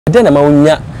then ma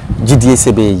wonya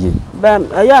GDS be ye bam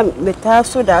aya meta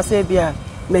so da se bia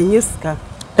manyiska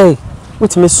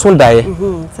witimi so dae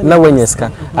na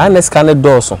wanyiska aneska ne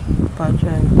doso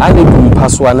ani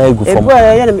bumpaso ana egufom ebo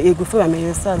aya na egufom am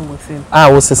yesa no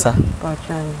fem wo sesa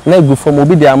na egufom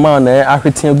obi de ama na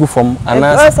ahwete egufom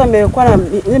ana asa me kwara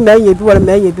ni manye bi wala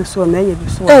manye bi so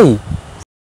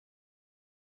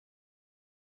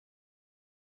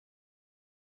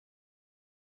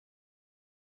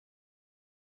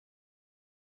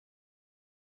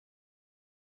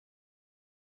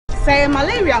say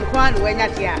malaria kwan wenya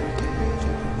dia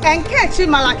enkechi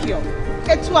malakio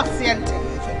etu asiente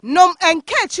nom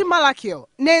enkechi malakio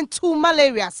nentu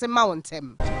malaria se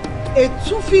mountain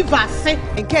etu fever se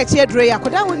enkechi edre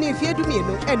yakoda woni ifie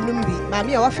dumienu ennum bi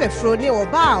maami a wafefro ne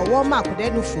oba a wo ma akoda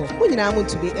nufo kunyina mu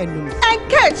ntube ennum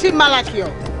enkechi malakio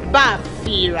ba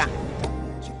fira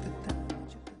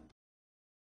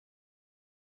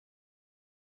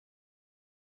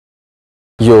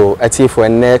yo ati for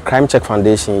a crime check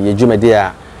foundation ye dwumade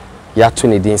a ya to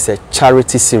ne din se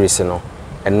charity series no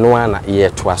eno ana ye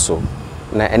to aso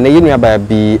na ene ye nuaba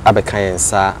bi abekan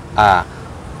yensa a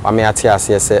ame ate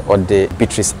ase se ode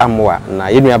Beatrice Amoa na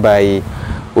ye nuaba yi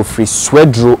ofri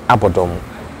swedro abodom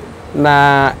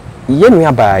na ye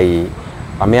nuaba yi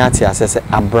ame ate ase se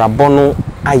abrabono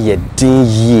aye din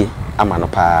yie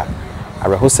amanopa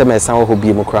arehosem esan wo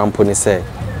bi mu krampo ni se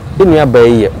ye nuaba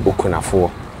yi okunafo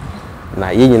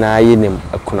na ye nyina ye nim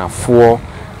akunafo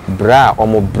bra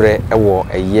omobre ewo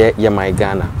eye ye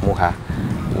Ghana mu ha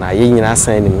na ye nyina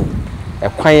san nim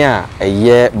ekwan a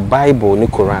eye Bible ni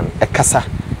Quran ekasa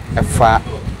efa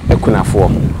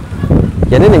akunafo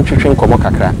ye ne ntwetwe nkomo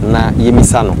kakra na ye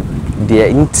misa no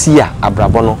de ntia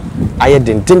abrabo no aye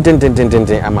den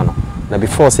ama no na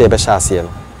before say be sha ase no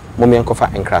momi enkofa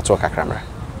enkrato kakra mra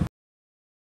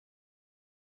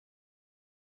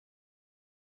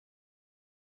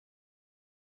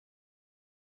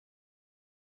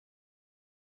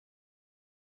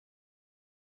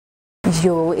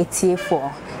yo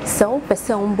etiefo so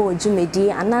pese umbo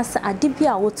jumedi anasa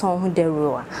adibia woton ho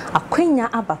derua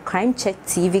akwanya aba Crime Check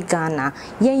TV Ghana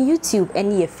yen YouTube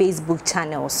ene ye Facebook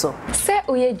channel so se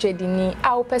oye jedini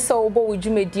a wo pese obo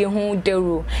jumedi ho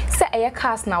deru se eye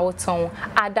cast na woton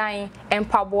adan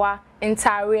empaboa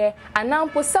entare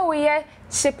anampo se oye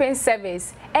shipping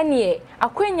service ene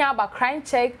akwanya aba Crime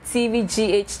Check TV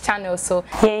GH channel so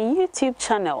yen YouTube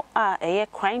channel eye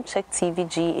Crime Check TV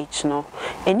GH no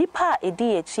enipa edh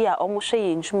a omohwe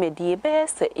yen dwumadi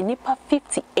best enipa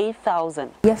 58,000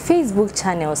 your Facebook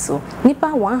channel so nipa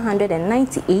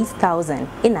 198,000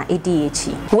 ina edh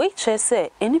we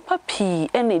chese enipa p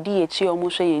ena edh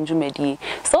omohwe yen dwumadi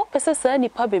so pese sa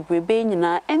nipa bebrebe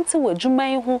nyina ente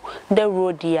wadwuman ho the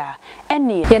road ya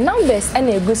ene your numbers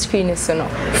ena egu screen so no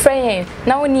friend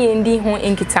na woni endi ho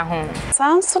enkita ho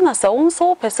sanso na sa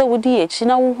wonso pese wodi echi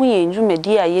na wo hu yen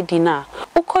dwumadi a yedi na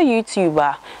uko YouTube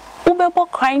a ubebo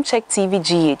Crime Check TV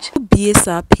GH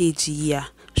BSA page ya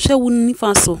hwe wonni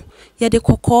fa so ye de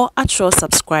kokko atro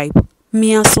subscribe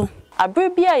miaso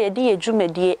abrebia ye de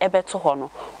edwumadie ebeto ho no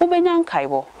ubenya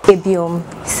nkaibo ebiom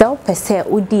sel pese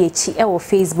odi echi e wo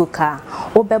Facebook a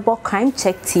ubebo Crime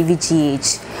Check TV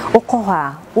GH okoho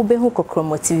a ubehu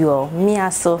kokromotivio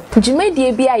miaso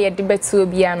dwumadie bia ye de beto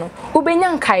bia no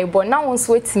ubenya nkaibo na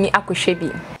wonso etimi akohwe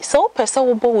bi so pese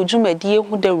wo bo dwumadie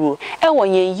hu deru e wo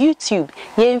ye YouTube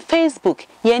ye Facebook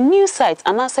ye new site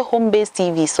anase home based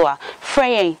TV so a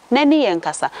frey nani ye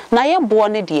nkasa na ye bo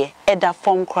ne de eda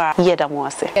fom kra ye da mo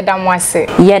ase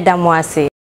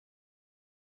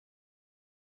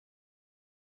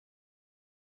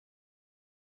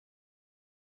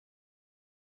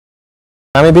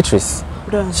Ame Beatrice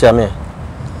Chame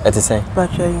etisen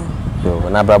yo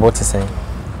na brabo tisen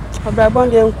abrabo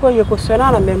de enkoye ko so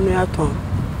na memnu aton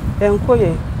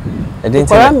enkoye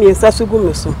kola mi ensa sugu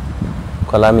meso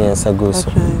kola mi ensa go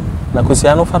so na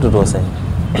kosia no fa dodo sen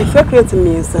ife create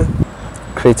mi ensa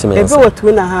ebe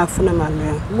wotu na half na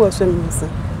manu wo so mi ensa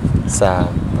sa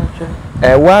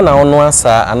wa na ono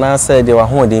asa anasa de wa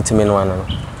ho de ntimi no ano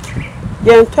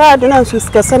ye ntwa do na so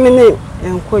skasa me ne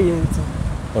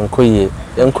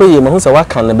enkoye ma hu sa wa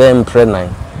kan be mpre nan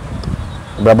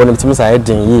brabo ne ntimi sa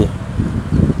eden yi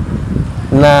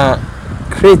na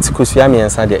create kosia mi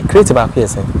ensa de create ba ko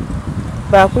yesen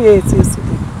ba ko ye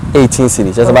 18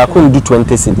 cedi just ba ko ndu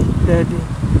 20 cedi daddy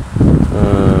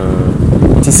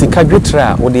ti sika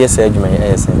gwetra wo de yesa adwuma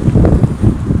yesen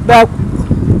ba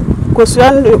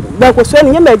kosia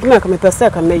ni nyama adwuma ka mepesa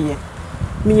ka meye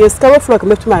mi yeska wo flo ka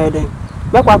metuma yeden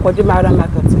ba kwa akodi mara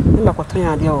market ni ba kwaton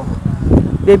ade wo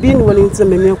bebi ni woni ntse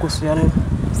me kosia ne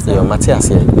yo Matias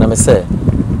na me se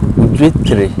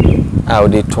udwetre How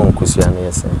they ton kusua na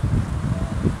yesi.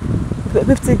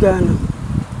 50 Ghana.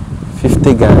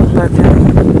 50 Ghana.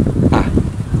 Ah.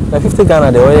 Na 50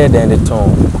 Ghana the oil then the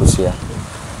ton kusua.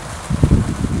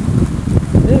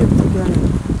 50 Ghana.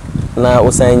 Na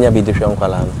usanya bi de hwe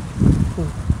nkwala no.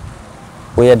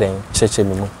 Oye den cheche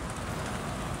mi mu.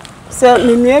 Se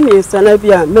mi mi sana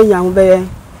bia menya ho be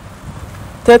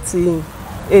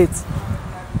 38.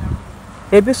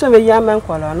 Ebi so me yama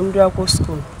nkwala no mdu akọ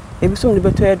school. Ebi so me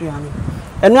beto aduane.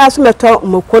 Eno aso meto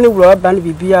mokoni wuro ba no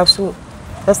bibia so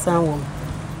esan wo.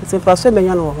 Nti paso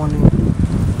menya no ho no.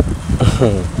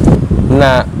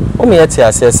 Na o me yeti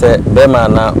asese be ma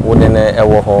na wo de ne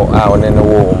ewo ho a one ne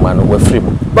wo ma no wa free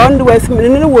mu. Bond wa free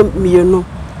ne wo mienu.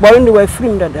 Bond wa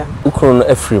free dada. Ukro no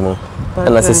afree mu.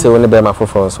 Na sese wo ne be ma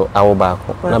foforo so awo ba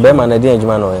ko. Na be ma na de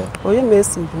adwuma no ye. Oye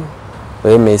Messi bi.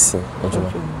 Oye Messi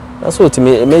adwuma. Na so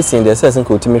otimi Messi de sense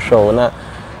ko otimi show na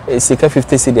sika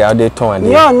 50 cedi a de ton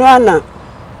ade. Yo no ana.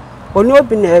 Oni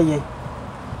obi na eye.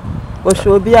 O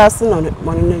show bi ase no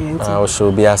mo ne ye nti. Ah o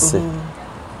show bi ase.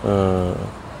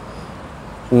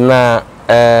 Na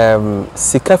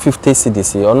sika 50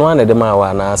 cedis ono ana de ma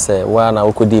wa na ase wa na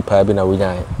okodi pa bi na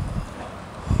wunyan.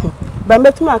 Ba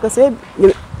metuma ka se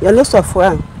ya no sofo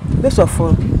an. Be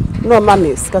sofo. No ma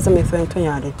me sika se me fe nton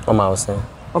yade. O ma o se.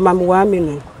 O ma me 1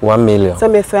 million. 1 million. Se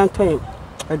me fe nton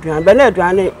aduan. Ba na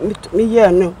aduan mi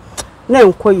ye no na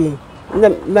nkoyi.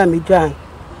 Na me dwan.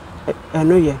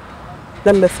 Eno ye.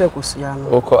 Na me fe kosia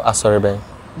no. Oko asori ben.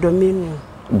 Dominion.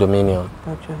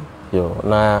 Okay. Yo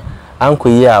na anko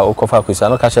yi a okofa kosia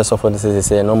no ka che sofo de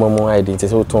se no momu identity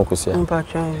se oton kosia.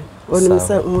 Mpacha.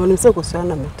 Oni se kosia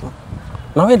na meto.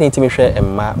 Na we dey ntimi hwe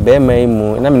emma be mai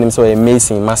mu na menim se o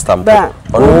amazing master mpo.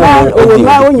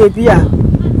 Ono onye bi a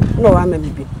no wa ma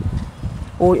bibi.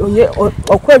 Onye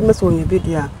okwa adwuma se onye bi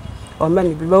dia. O ma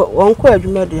ni bi. Onko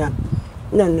adwuma dia.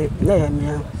 Na ya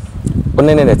mia.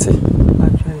 Onene nete.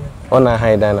 Ona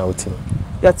haida na uti.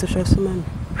 Ya to hweso mami.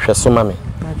 Hweso mami.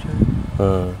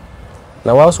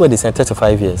 Na wa also dey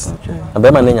 35 years. Na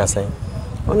be ma nenya sen.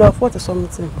 Ona 40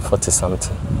 something. 40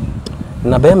 something.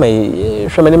 Na be ma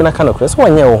hwe me na ka no kres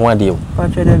wonye wo ho ade o.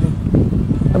 Pacho dabi.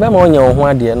 Na be ma wonye wo ho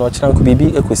ade na o kira nko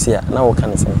bibi ekosi a na wo ka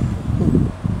ne sen.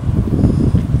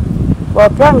 Wa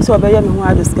promise obeya me ho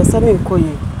ade skasa me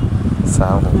nkoyi. Saa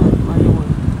ho.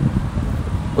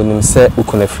 Onim se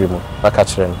ukuna free mu baka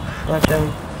kire no. Pacho.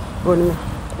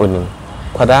 Onim.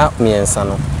 Kwada miensa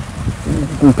no.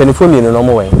 Mpenifo mi no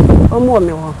mo wen. Omo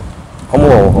me ho. Omo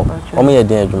wo ho. Omo ye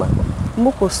den adwuma.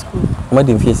 Mo ko school. Omo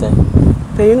dem fie sen.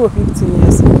 Pay no 15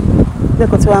 years. They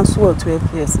got to answer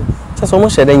 12 years. So omo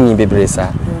shede nyi bebre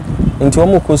sa. Nti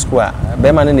omo ko school a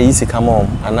be ma na yisi kama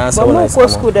ana se wona isi kama. Omo ko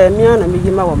school da mi ana mi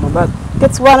gima wo maba.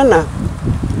 Ketwa na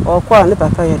o kwa ne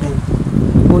papa ye den.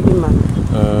 Ogima.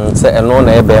 Se eno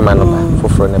na e be ma no ba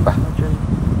foforo ne ba.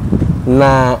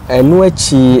 Na enu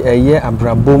achi eye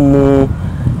abrabomu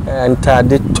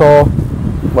ntade to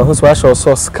ma hu so a show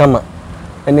sauce kama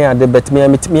ene ade betimi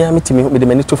me de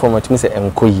mani to for matimi se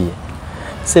enkoyi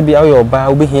se bia wo ba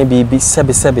wo behia bibi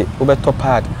sebe wo beto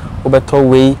pad wo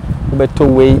beto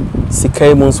wei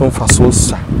sikai mu nso mfaso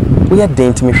sa wo ya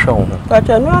dent mi hwe wo ho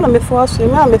pacha no na me force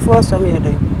me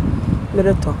den me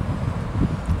de to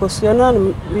kosia na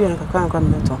mi yana kaka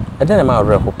me to ede na ma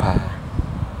awre ho pa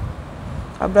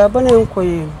abraba na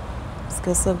enkoyi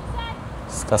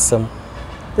skasem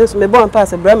this me bon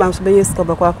pass brahman so benye sika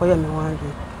bakwa akoya me wande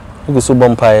ugu so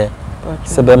bon pae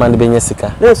se be man de benye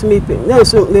sika na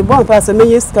so me bon pass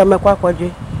benye sika makwa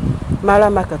akwaje mala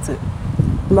market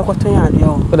makoton ya ade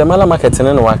o de mala market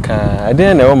ne no waka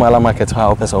ade na e mala market ha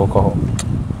o pesa wo ko ho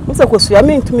nse kosu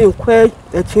me ntumi nkwa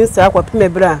achinsa akwa peme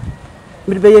bra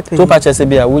me de beye pe to pa chese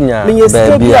bia wunya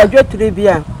ba bia adwetire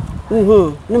bia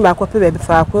ni makwa pe be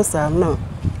fa akosa no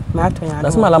ma aton ya ade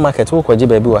na mala market wo kwaje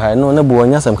ba bi wo ha no na bu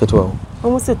wonya sam keto wo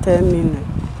almost 10 million.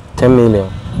 10 million.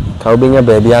 Ka obenya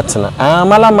baby atena. Ah,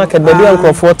 mala market baby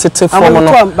ankofo tete form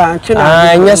no.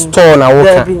 Ah, nya store na wo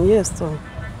ka. Yes, store.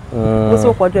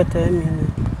 So kwaje 10 million.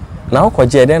 Na wo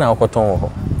kwaje den na wo koton wo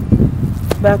ho.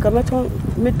 Ba ka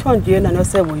meton je na no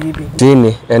se wo yibi.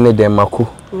 Dini ene den maku.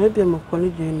 We be mako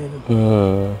ni je ne.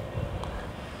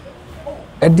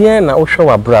 Edien na wo hwe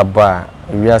wa braba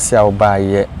wiase a wo ba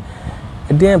ye.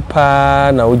 Edien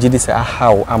pa na wo gidi se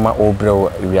ahaw ama obre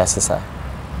wiase sa.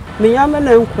 Me yama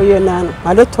na nkoye na no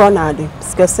ade to na ade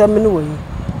sikasem ne wo yi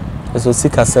eso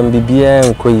sikasem bibia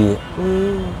nkoye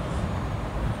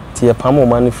tie pamo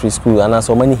man free school ana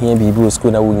so mani hia bibi o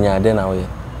school na wo nya ade na wo ye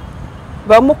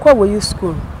ba mo kwa wo yi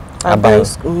school aban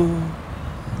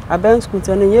school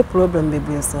tane nye problem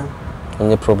bebe sa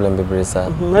nye problem bebe sa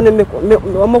na me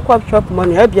mo kwa shop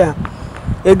money abia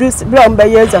edu bra mba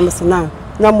ye exam na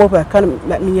na mo ba kan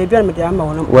me ye bia me de ama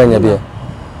wono Wanya bia.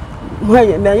 Mo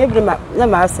ye me ye bia na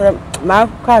ma ase ma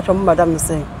ka atwa mo madam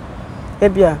say e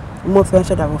bia mo fe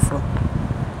nche da wofo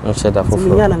Nche da fofo.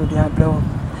 Me nya na me de abrewo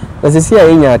Na sisi a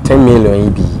yenya 10 million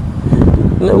yibi.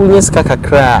 Na unye ska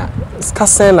kakra, ska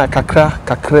sena kakra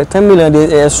 10 million de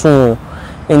esun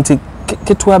enti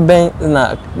ketwa ben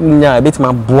na nya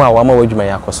betima boa wa ma wadwuma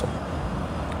yakoso.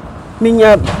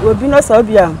 Minya obi no sa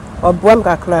obi a oboam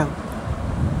kakra.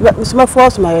 Misuma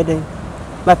force my head.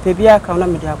 Ma pebia ka na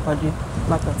me de akwade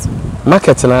market.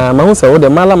 Market na ma hu se wo de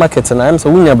mala market na am se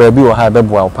wunya ba bi wo ha be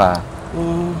boa pa.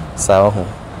 Sa ho.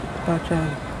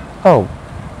 Oh.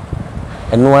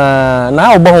 Enwa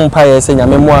na obo ho mpa ye se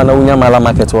nyame mo na wunya mala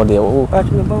market wo de o.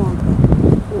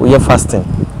 Wo ye fasting.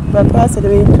 But pass the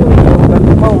way to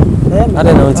I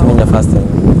don't know what mean fasting.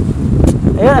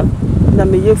 Yeah, na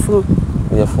me ye fu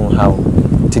How?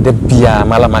 Ti de bia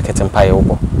mala market mpa ye wo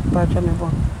bo. But me bo.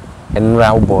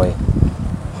 Enra wo boy.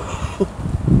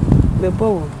 Me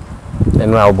bo.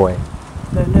 Enra wo boy.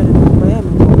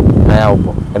 Aya wo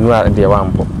bo. Enra de wa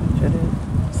mpo.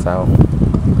 Sao.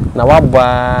 Na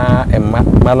wabwa emma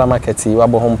mala market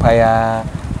wabo ho mpa ya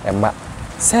emma.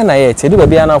 Se na ye ti de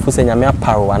bia na afu se nyame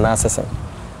aparo ana asese.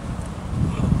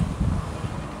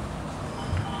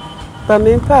 Ba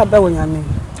me mpa ba wonyame.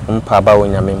 Mpa ba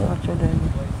wonyame mo.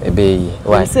 Ebeyi.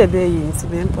 Why? Say beyi, nti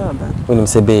be mpa ba. Unim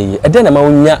se beyi. E de na ma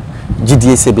wonya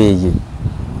gidie se beyi.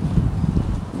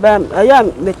 Ba aya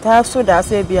meta so da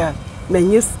se bia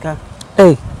menyiska.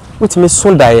 Eh, wutimi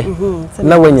so dae.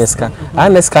 Na wanyiska.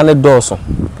 Aneska ne doso.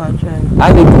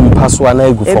 Ani bumpa so ana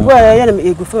egu fom. Ebo aya na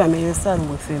egu fom me yesa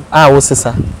no fem. Ah, wo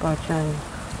sesa. Pa chan.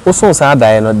 Wo so sa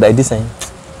dae no da di sen.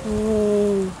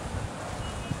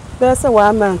 Besa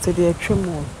wa man to de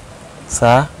atwemo.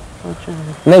 Sa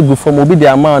na egu fom obi de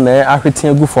ama na ahwete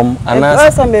egu fom ana.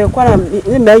 Besa me kwa na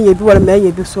me anya bi wala me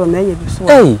anya bi so.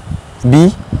 Eh,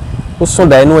 bi wo so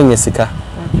dae no wanyesika.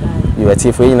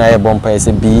 Yewati fo yina ye bompa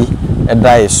ese bi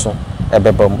edae so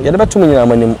ebebam. Ye de betum nyina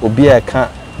amanim obi a ka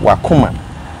wakoma.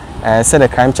 Say the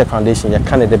Crime Check Foundation, you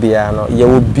can't be no, you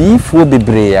will be full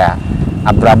bebrea,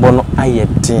 a brabono aye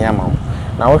diamond.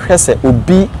 Now, if I say,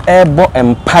 Ubi ebo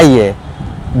empire,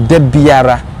 de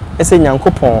biara, ese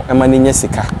nyankopon, a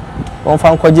maninyesika. One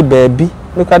found kwaji baby,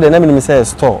 look at the name of the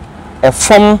store, a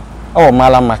form or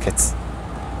mala market.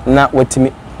 Now, what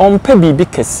me on pebi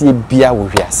because bia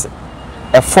with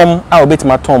a form, I'll bet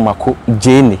my tomako,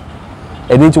 Jane.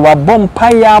 And into a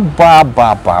bompire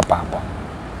ba.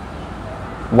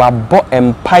 Wabo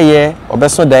empire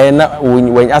obeso dae na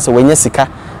when asa wenye sika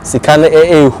na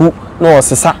ehu na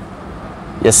osesa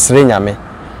yesre nyame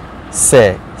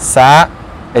se saa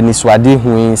eniswade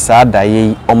hu saa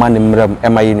dae oma ne mram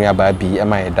ema ye nuaba bi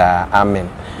ema ye da amen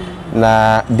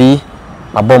na bi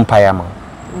mabo empire ma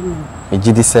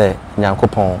ejidi se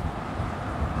nyankopon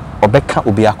obeka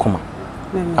obi akoma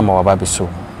ama waba bi so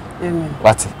amen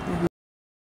wati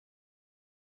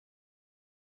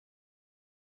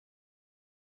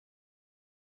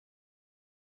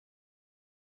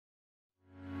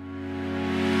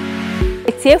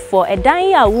for a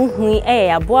dying a woohoo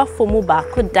a boa for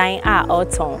mubako dying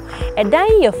autumn. A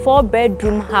dying a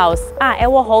 4-bedroom house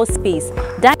our whole space,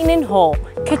 dining hall,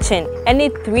 kitchen, and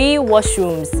 3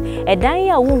 washrooms. A dying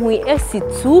a woohoo see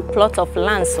 2 plots of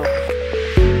land so.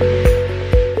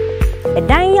 A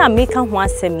dying a make one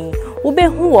semi.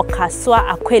 Ube who walk kaswa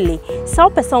akweli. Sao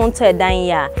person to a dying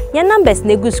ya. Your numbers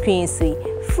negu screen see.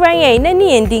 Frey in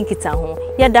any ending kita home.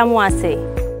 Ya damwase.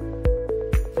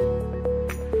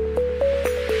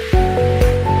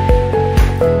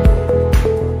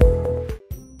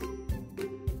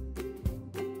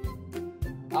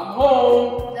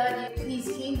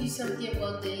 Something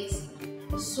about this.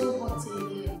 It's so hot in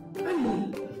here.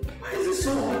 Emily, why is it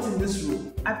so hot in this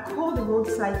room? I've called the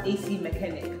roadside AC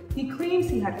mechanic. He claims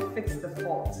he had fixed the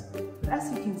fault. But as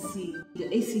you can see,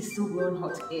 the AC is still blowing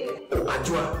hot air. Oh,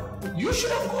 Ajwa, you should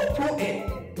have called Pro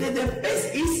Air. They're the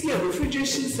best AC and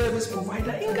refrigeration service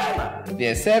provider in Ghana.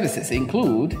 Their services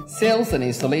include sales and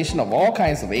installation of all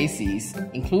kinds of ACs,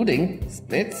 including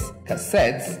splits,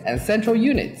 cassettes, and central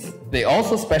units. They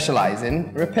also specialize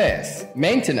in repairs,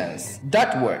 maintenance,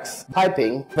 ductworks,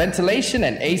 piping, ventilation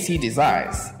and AC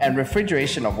designs, and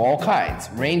refrigeration of all kinds,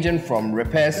 ranging from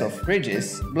repairs of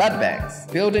fridges, blood banks,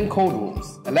 building cold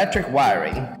rooms, electric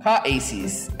wiring, car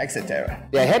ACs, etc.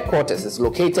 Their headquarters is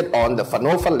located on the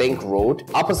Fanofa Link Road,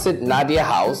 opposite Nadia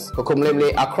House,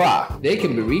 Kokomlemle, Accra. They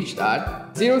can be reached at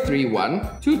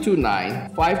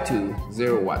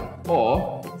 031-229-5201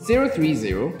 or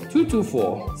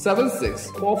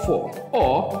 030-224-7644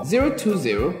 or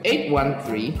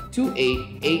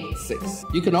 020-813-2886.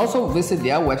 You can also visit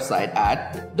their website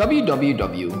at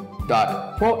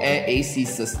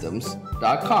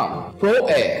www.proairacsystems.com. Pro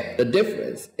Air, the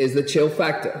difference is the chill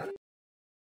factor.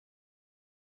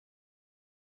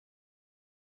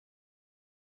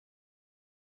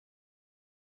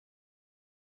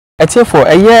 Etiefo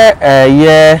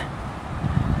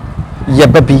ye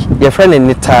baby your friend in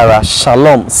Nitara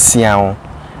Shalom Siao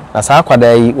na saa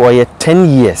kwada yi wo ye 10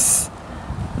 years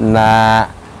na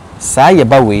saa ye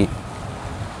bawe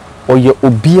o ye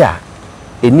obi a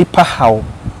enipa haw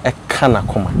e kana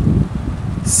koma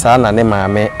saa na ne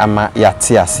maame ama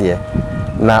yate ase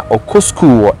na oko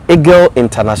school wo Eagle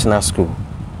International School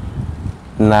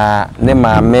na ne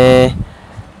maame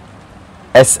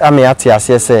ame yate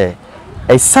ase se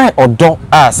esan odo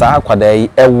a saa kwada yi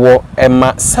ewo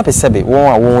ema sebe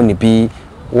won a won ni bi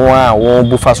won a won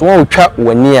bufa so won otwa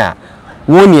wani a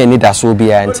won ni ani da so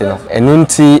bia nti no enu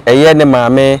nti eye ne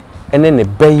maame ene ne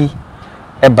bayi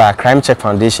eba Crime Check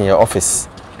Foundation your office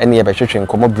ene ye betwetwe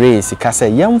nkomo brace ka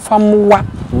se yemfa mowa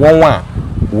won a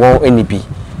won eni bi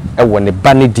ewo ne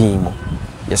ba ne din mu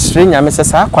yesre nyame se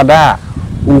saa kwada a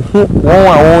uhu won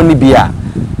a won ni bi a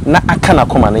na aka na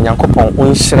koma na Nyankopon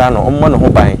onhyira no ommo ne ho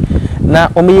ban na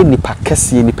omeye nipa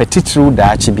kese nipa titru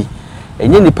daachi bi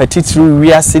enye nipa titru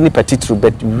wiase nipa titru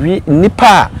bet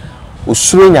nipa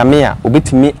osuro nyame a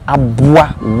obetimi aboa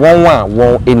won a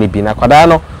won enibi na kwada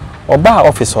no oba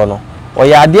office ho no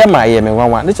oya ade ma ye me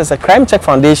wanwa ne chese Crime Check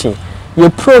Foundation ye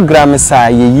program sa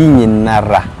ye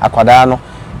yinyinara akwada no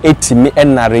etimi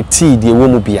enareti de wo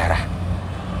mu biara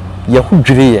ye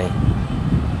hudwire yen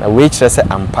na we kire se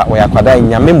ampa oya kwada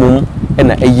nyame mum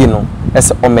na eyi no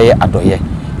ese omeye adoye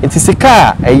enti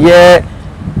sika eye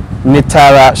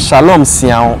Nitara Shalom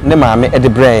Siao ne maame ede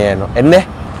breye no ene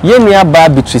ye nua ba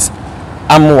Beatrice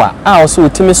Amwa a oso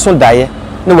otimi so daye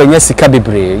ne wanya sika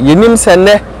bebre yenim se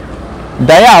ne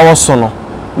daye a woso no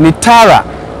Nitara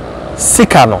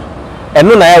sika no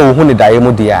eno na ya wo hu ne daye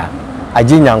mu dia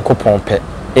agi Nyankopon pe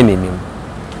enenim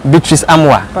Beatrice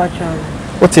Amwa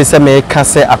ote se me ka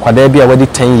se akwada bi a wadi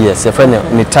 10 years ye friend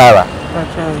Nitara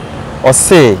o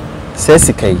se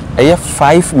sika yi eye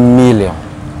 5 million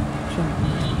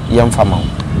yamfama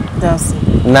that's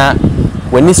na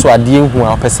wani so ade hu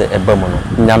a opese eba mu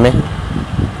no nyame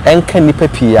enka nipa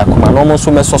pii akoma no mo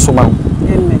so mesoso ma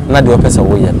na de opese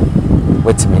wo ye no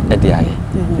wetimi ede aye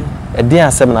ede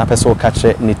asem na apese o ka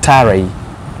kire Nitara yi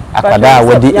akwada a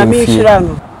wadi emfie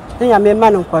nyame ma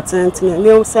no kwatentene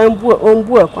ne sambu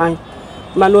ombu akwan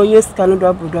ma no onye sika no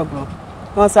double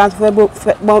no san fe bo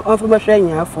on fe hwe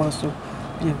nya afo so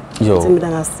yo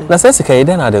na sika yi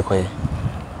na de koye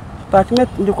but me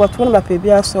de kwato na pe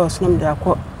bia source na me de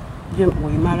akọ je wo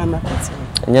imara market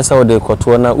enya sa wo de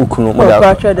kwato na ukunu mo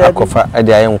da akofa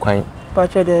ade aye nkwan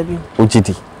pacha da bi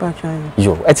ojidi pacha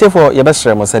yo etiefo ye be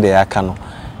sere mo se de aka no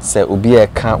se obi e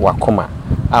ka wakoma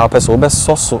a opese wo be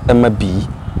soso ema bi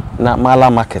na mala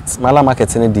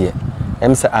market ne de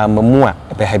em se amamu a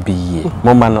be ha bi yie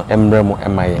mo ma no emre mo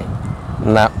emaye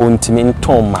na ontimi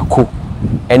nton mako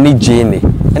eni jene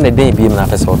ene den bi na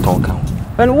pese oton kan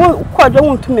when wo kwajo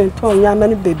wontumi nton ya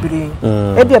mane bebre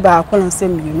e de ba akola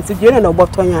nsem yi nti jene na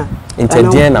oboton ya nti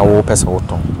de na wo pese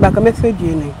oton ba ka me fe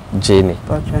jene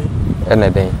pacha ene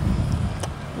den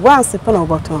once pe na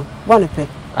oboton one pe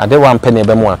ade wan pe na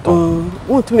be mo aton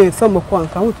wontumi fe mo ko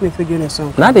anka wontumi fe jene so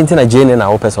na de nti na jene na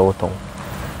wo pese oton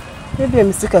e bi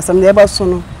mi sika sam na e ba so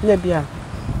no na bia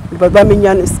ba me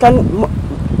nya scan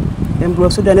embro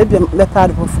so da na bia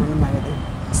method for no ma yede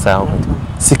sao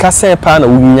sika se pa na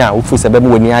wunya wo fu se be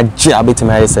mo wani age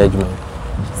abetima aye sa adwuma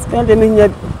scan de me nya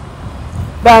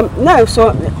ba na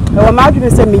so e ma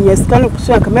adwuma se me nya scan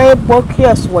so anka me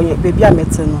bokias wo ye be bia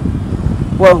mete no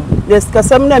wo de sika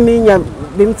sam na me nya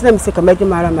be mitina me sika me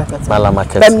mara market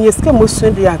ba me sika mo so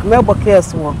de anka me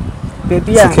bokias wo be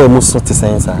bia sika mo so te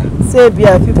sensa say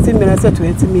bia 50 million say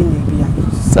 20 million bia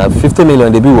sa 50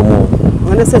 million de bi wo mo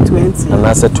When I said 20. And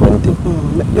I said 20.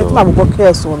 Let my book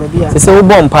here so maybe. They say we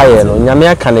born pie no nyame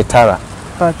aka Nitara.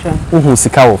 Pacha. Uhu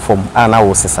sika wo fom na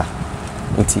wo sesa.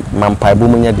 Nti mampai bu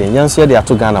munya den. Yanso ye de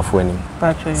ato Ghana fo anim.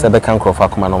 Pacha. Se be kan krofa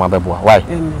akoma no mabeboa. Why?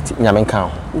 Nti nyame nka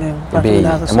ho. Yeah. Be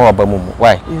e ma oba mumu.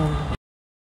 Why? Yeah.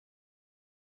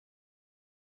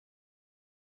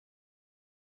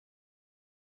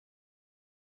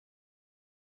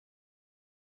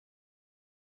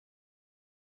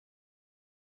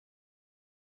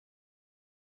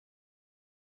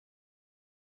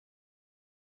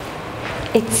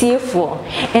 Etiefo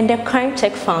and the Crime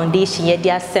Check Foundation ye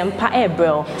dia sempa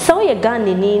ebro. So ye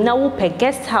Ghana ni na wo pe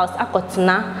guest house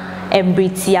akotena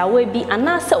Embritia we be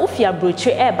anasa ofia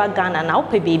broche eba Ghana na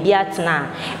ope baby atna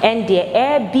and the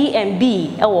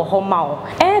Airbnb ewo homa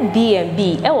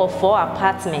Airbnb ewo 4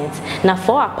 apartments na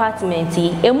 4 apartments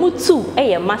emu 2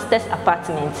 eye masters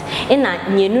apartment ina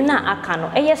nyenu na aka no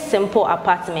eye simple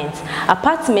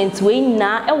apartment we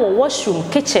na ewo washroom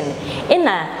kitchen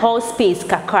ina hall space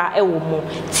kakra ewo mu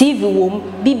TV wom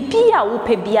bibia wo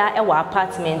pe bia ewo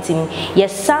apartment ni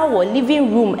yesa wo living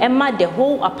room ema the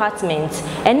whole apartment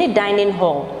and dining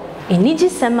hall. Eniji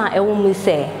sema ewo mu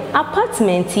se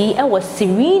apartment yi ewo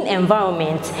serene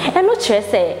environment eno kire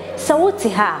se wote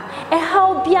ha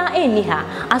how bia eni ha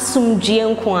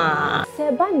asumdue nko a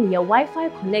se ba ne Wi-Fi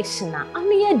connection a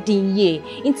ame ye dinye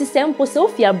inti sempo se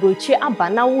ofia broche aba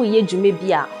na wo ye dwuma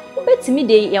bia obetimi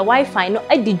de ya Wi-Fi no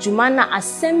adi dwuma na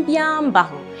asem bia mba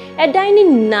ho edan ni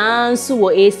na nso wo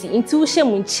AC inti wo hye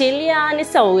mu nchelia ne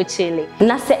se wo chele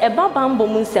na se eba bambo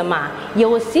mu nsema ye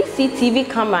wo CCTV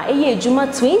camera eye dwuma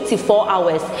 24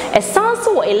 hours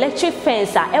esanso wo electric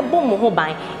fence a ebo mo ho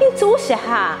ban inti wo hye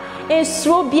ha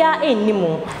esro bia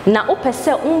enimu na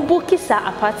opese umbuki sa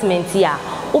apartment ya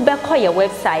ubekọ ye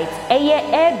website eye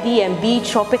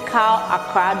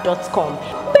airbnbtropicalaccra.com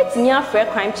betini afre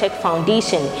Crime Check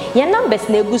Foundation ye numbers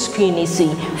na egu screen isi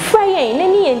fra ye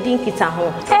nani ye din kita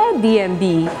ho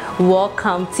Airbnb,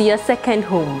 welcome to your second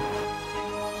home.